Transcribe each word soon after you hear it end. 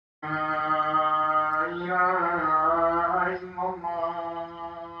إله إلا الله.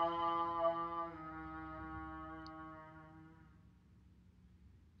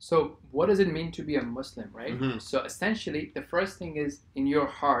 So, what does it mean to be a Muslim, right? Mm-hmm. So, essentially, the first thing is in your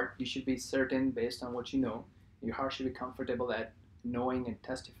heart, you should be certain based on what you know. Your heart should be comfortable at knowing and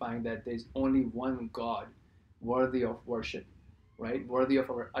testifying that there's only one God worthy of worship, right? Worthy of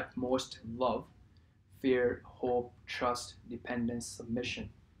our utmost love, fear, hope, trust, dependence,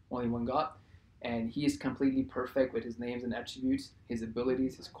 submission. Only one God. And He is completely perfect with His names and attributes, His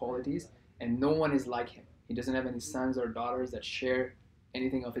abilities, His qualities, and no one is like Him. He doesn't have any sons or daughters that share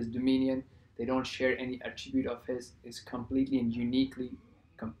anything of His dominion. They don't share any attribute of His. Is completely and uniquely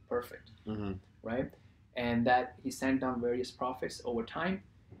perfect, Mm-hmm. right? And that He sent down various prophets over time,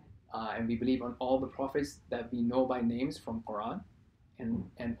 and we believe on all the prophets that we know by names from Quran,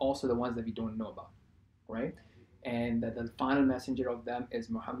 and also the ones that we don't know about, right? And that the final messenger of them is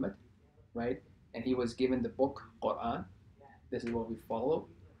Muhammad, right? And he was given the book Quran. This is what we follow.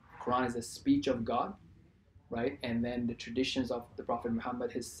 Quran is the speech of God, right? And then the traditions of the Prophet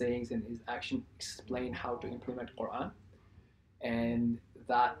Muhammad, his sayings and his action explain how to implement Quran, and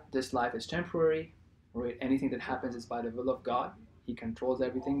that this life is temporary, right? Anything that happens is by the will of God. He controls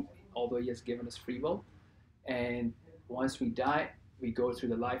everything, although He has given us free will. And once we die, we go through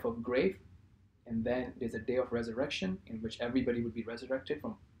the life of grave, and then there's a day of resurrection in which everybody would be resurrected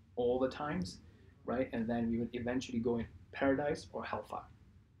from all the times, right? And then we would eventually go in paradise or hellfire.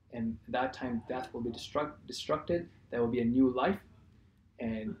 And that time, death will be destructed. There will be a new life,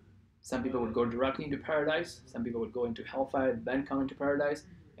 and some people would go directly into paradise. Some people would go into hellfire, then come into paradise.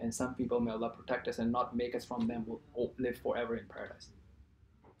 And some people, may Allah protect us and not make us from them, will live forever in paradise.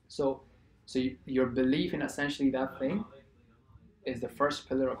 So, your belief in essentially that thing is the first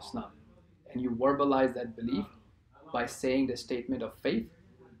pillar of Islam, and you verbalize that belief by saying the statement of faith.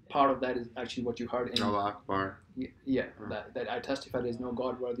 Part of that is actually what you heard in Allah Akbar. yeah, that I testify there is no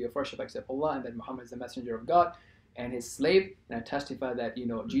God worthy of worship except Allah, and that Muhammad is the messenger of God and his slave, and I testify that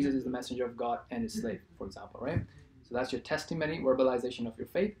Jesus is the messenger of God and his slave, for example, right? So that's your testimony, verbalization of your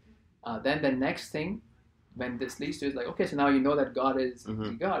faith. Then the next thing, when this leads to, is like, okay, so now you know that God is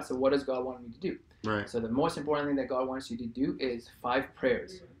God. So what does God want me to do? Right. So the most important thing that God wants you to do is 5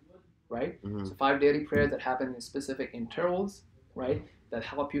 prayers, right? Mm-hmm. So 5 daily prayers that happen in specific intervals, right? That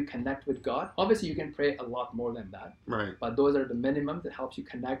help you connect with God. Obviously, you can pray a lot more than that, Right. but those are the minimums that helps you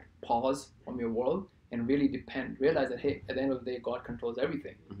connect, pause from your world, and really realize that, hey, at the end of the day, God controls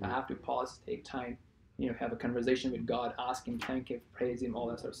everything. Mm-hmm. I have to pause, take time, have a conversation with God, ask Him, thank Him, praise Him, all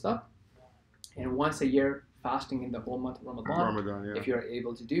that sort of stuff. And once a year, fasting in the whole month of Ramadan, yeah. if you are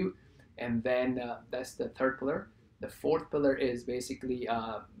able to do. And then that's the third pillar. The fourth pillar is basically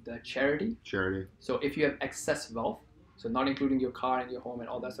the charity. Charity. So if you have excess wealth, so not including your car and your home and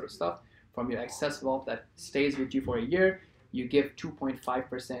all that sort of stuff, from your excess wealth that stays with you for a year, you give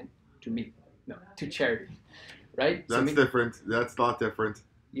 2.5% to me, no, to charity, right? That's different. That's a lot different.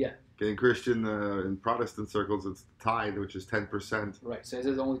 Yeah. In Christian in Protestant circles, it's tithe, which is 10%. Right. So this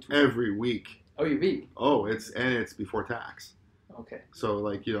is only every week. Oh, every week. Oh, it's before tax. Okay. So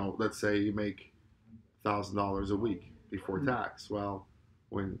let's say you make $1,000 a week before tax. Well,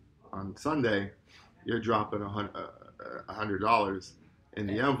 when on Sunday you're dropping $100 in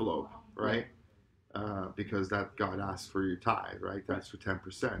the envelope, right? Because that God asked for your tithe, right? That's for 10%.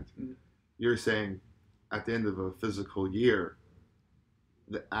 Mm-hmm. You're saying at the end of a physical year,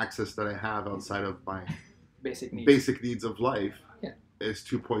 the access that I have outside of my basic needs of life is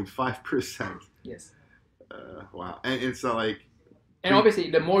 2.5%. Yes. Wow, and it's not like. And obviously,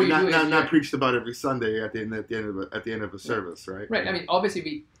 the more you do it, not preached about every Sunday at the end of a service, right? Right. I mean,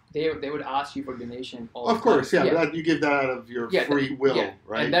 obviously, they would ask you for donation. Of course, yeah. But you give that out of your free will,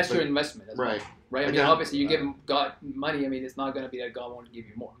 right? And that's your investment, as right? Well, right. I mean, obviously, you give God money. I mean, it's not going to be that God won't give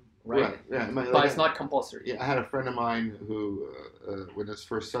you more, right? Yeah. But it's not compulsory. Yeah, I had a friend of mine who, when his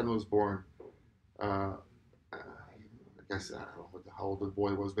first son was born, I guess I don't know how old the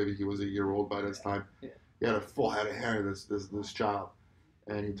boy was. Maybe he was a year old by this time. Yeah. He had a full head of hair. This child,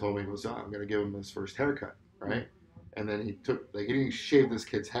 and he told me, he goes, "Oh, I'm going to give him his first haircut, right?" And then he didn't shave this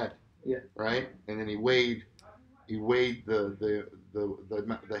kid's head, right? And then he weighed the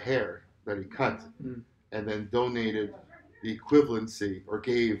hair that he cut, and then donated the equivalency, or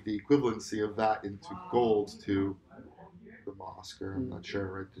gave the equivalency of that into gold to the mosque, or I'm not sure,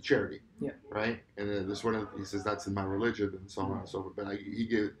 right, to charity, right? And then this one, he says that's in my religion, and so on and so forth. But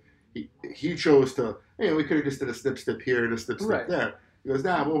he chose to, we could have just did a snip here and a snip there. He goes,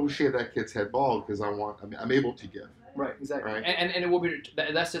 nah, we'll shave that kid's head bald because I'm able to give. Right, exactly. Right? And it will be,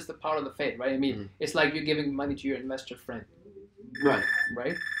 that's just a part of the faith, right? I mean, it's like you're giving money to your investor friend, Right.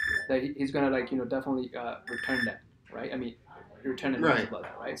 Right? That he's gonna definitely return that, right? I mean, return and multiply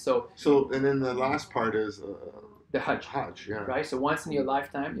that, right? So and then the last part is the Hajj. Hajj, yeah. Right. So once in your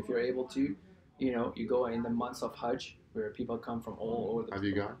lifetime, if you're able to, you go in the months of Hajj, where people come from all over the. Have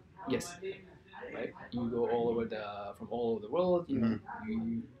you gone? Yes. Right. You go all over from all over the world. You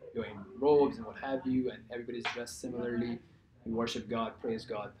you're in robes and what have you, and everybody's dressed similarly. You worship God, praise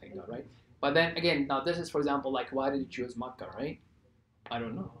God, thank God, right? But then again, now this is, for example, like, why did you choose Makkah, right? I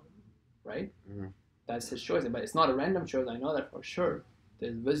don't know, right? That's his choice, but it's not a random choice. I know that for sure.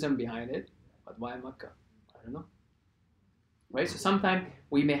 There's wisdom behind it, but why Makkah? I don't know, right? So sometimes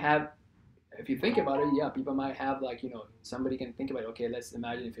we may have, if you think about it, yeah, people might have somebody can think about it, okay, let's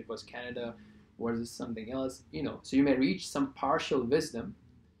imagine if it was Canada versus something else, so you may reach some partial wisdom,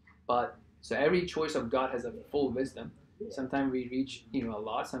 but so every choice of God has a full wisdom. Sometimes we reach a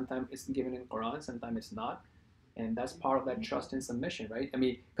lot, sometimes it's given in Quran, sometimes it's not, and that's part of that trust and submission, right? I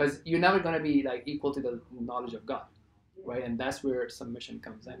mean, because you're never going to be like equal to the knowledge of God, right? And that's where submission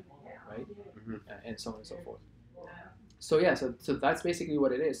comes in, right? And so on and so forth. So yeah, so that's basically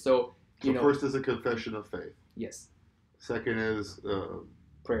what it is. So first is a confession of faith. Yes. Second is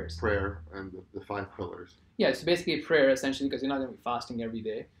prayers. Prayer and the 5 pillars. Yeah, it's basically prayer essentially, because you're not going to be fasting every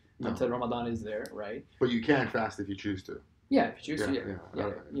day until Ramadan is there, right? But you can fast if you choose to. Yeah, if you choose to.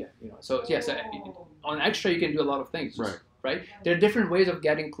 Yeah. So on extra you can do a lot of things. Right. There are different ways of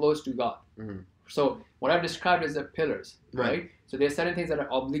getting close to God. So what I've described is the pillars, right? So there are certain things that are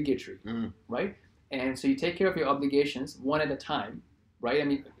obligatory, right? And so you take care of your obligations one at a time, right? I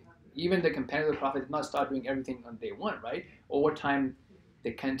mean, even the companions of the Prophet did not start doing everything on day one, right? Over time,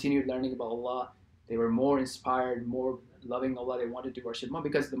 they continued learning about Allah. They were more inspired, more loving Allah. They wanted to worship more,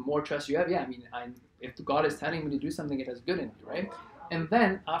 because the more trust you have, if God is telling me to do something, it has good in it, right? And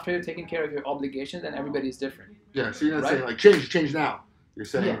then after you've taken care of your obligations, then everybody is different. Yeah, so you're not saying like change now. You're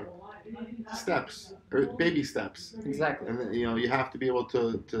saying steps, or baby steps. Exactly. And then, you have to be able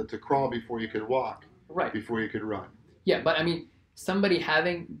to crawl before you could walk. Right. Before you could run. Yeah, but I mean, somebody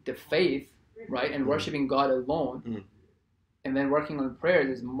having the faith, right, and worshiping God alone, and then working on prayers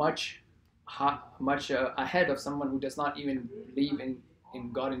is much ahead of someone who does not even believe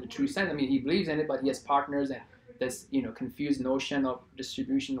in God in the true sense. I mean, he believes in it, but he has partners and this confused notion of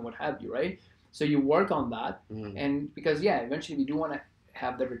distribution and what have you, right? So you work on that, and because eventually we do want to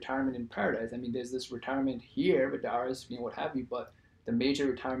have the retirement in paradise. I mean, there's this retirement here with the RSP and what have you, but the major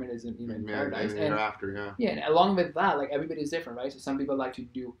retirement is in paradise. And after, and along with that, like, everybody's different, right? So some people like to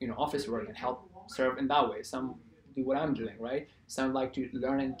do office work and help serve in that way. Some do what I'm doing, right? Some like to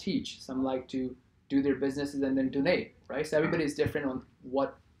learn and teach. Some like to do their businesses and then donate, right? So everybody is different on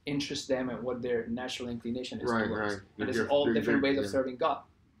what interests them and what their natural inclination is towards. Right. And there's all different ways of serving God.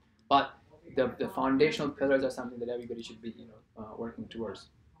 But the foundational pillars are something that everybody should be working towards.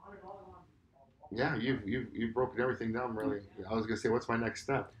 Yeah, you've broken everything down really. I was gonna say, what's my next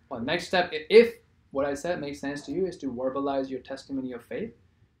step? Well, next step, if what I said makes sense to you, is to verbalize your testimony of faith,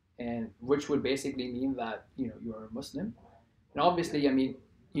 and which would basically mean that you are a Muslim. And obviously, I mean,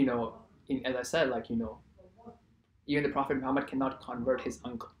 as I said, like, even the Prophet Muhammad cannot convert his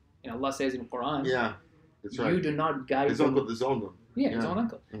uncle. And Allah says in Quran, that's right. You do not guide his uncle disowned him. His own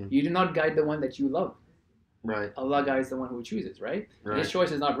uncle. You do not guide the one that you love. Right. Allah guides the one who chooses, right? His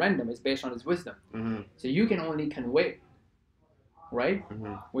choice is not random, it's based on his wisdom. So you can only convey, right?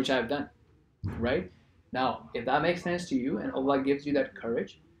 Which I've done, right? Now, if that makes sense to you and Allah gives you that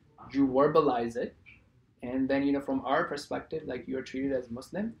courage, you verbalize it, and then, from our perspective, like, you're treated as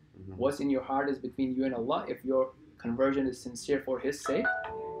Muslim, what's in your heart is between you and Allah. If your conversion is sincere for His sake,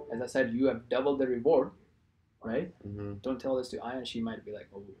 as I said, you have doubled the reward, right? Don't tell this to Ayan, she might be like,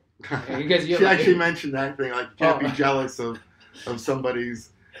 oh. Because she actually mentioned that thing, like, you can't be jealous of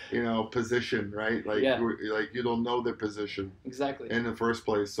somebody's position, right? Like, like, you don't know their position in the first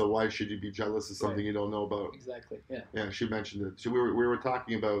place, so why should you be jealous of something you don't know about? Exactly. She mentioned it. So we were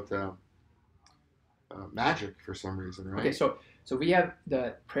talking about magic for some reason, right? Okay, so we have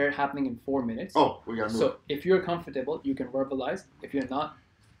the prayer happening in 4 minutes. Oh, we gotta move. So if you're comfortable, you can verbalize. If you're not,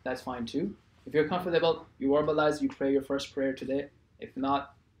 that's fine too. If you're comfortable, you verbalize, you pray your first prayer today. If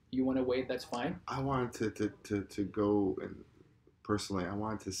not, you want to wait, that's fine. I wanted to go, and personally, I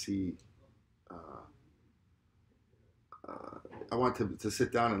wanted to see, I want to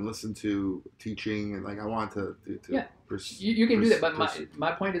sit down and listen to teaching, and like, I want to you can do that, but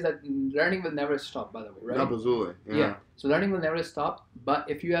my point is that learning will never stop, by the way, right? Absolutely. Yeah. So learning will never stop, but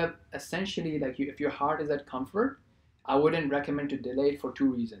if you have essentially, like, if your heart is at comfort, I wouldn't recommend to delay it for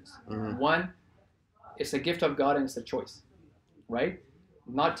 2 reasons. One, it's a gift of God and it's a choice, right?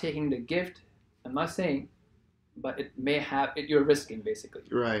 Not taking the gift, I'm not saying but it may have it. You're risking basically,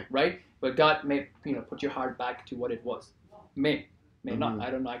 Right. right? But God may put your heart back to what it was. May not. Mhm. I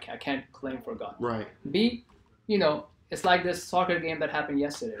don't know. I can't claim for God. Right. B, it's like this soccer game that happened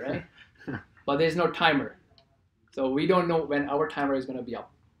yesterday, right? But there's no timer, so we don't know when our timer is going to be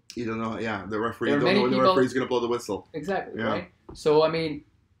up. You don't know. Yeah, the referee. There You are don't know many when the people- referee's going to blow the whistle. Exactly, Yeah. right? So, I mean,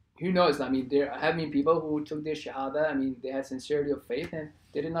 who knows? I mean, there have been people who took their shahada. I mean, they had sincerity of faith, and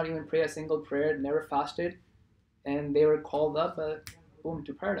they did not even pray a single prayer, never fasted, and they were called up, boom,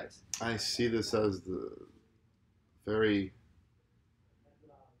 to paradise. I see this as the very.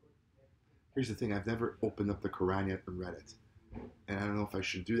 Here's the thing: I've never opened up the Quran yet and read it, and I don't know if I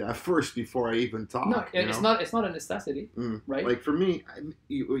should do that first before I even talk. No, you it's know? not. It's not a necessity, right? Like for me,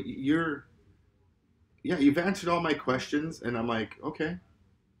 you're. Yeah, you've answered all my questions, and I'm like, okay.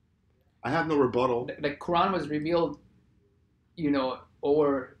 I have no rebuttal. The Quran was revealed,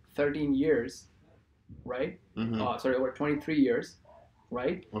 over 13 years, right? Mm-hmm. Over 23 years,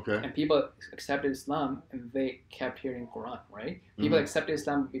 right? Okay. And people accepted Islam, and they kept hearing Quran, right? People accepted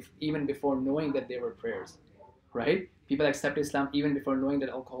Islam even before knowing that there were prayers, right? People accepted Islam even before knowing that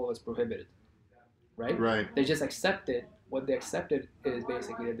alcohol was prohibited, right? Right. They just accepted. What they accepted is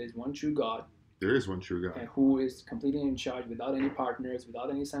basically that there's one true God. There is one true God. And who is completely in charge, without any partners,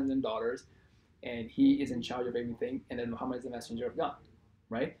 without any sons and daughters, and he is in charge of everything, and then Muhammad is the messenger of God,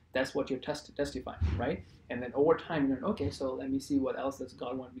 right? That's what you're testifying, right? And then over time, you're like, okay, so let me see what else does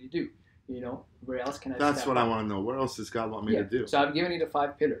God want me to do, where else can I That's step what up? I want to know. What else does God want me to do? So I've given you the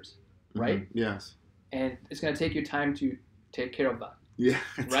 5 pillars, right? Yes. And it's going to take you time to take care of that. Yeah.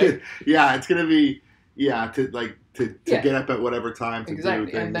 Right? Yeah, it's going to be, to get up at whatever time to Exactly.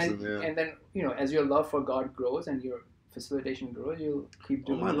 do things. And then, as your love for God grows and your facilitation grows, you'll keep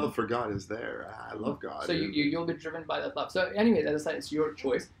doing my it. love for God is there. I love God. So you'll be driven by that love. So anyways, as I said, it's your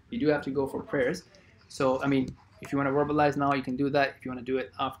choice. You do have to go for prayers. So, I mean, if you want to verbalize now, you can do that. If you want to do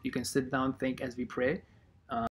it after, you can sit down, think as we pray.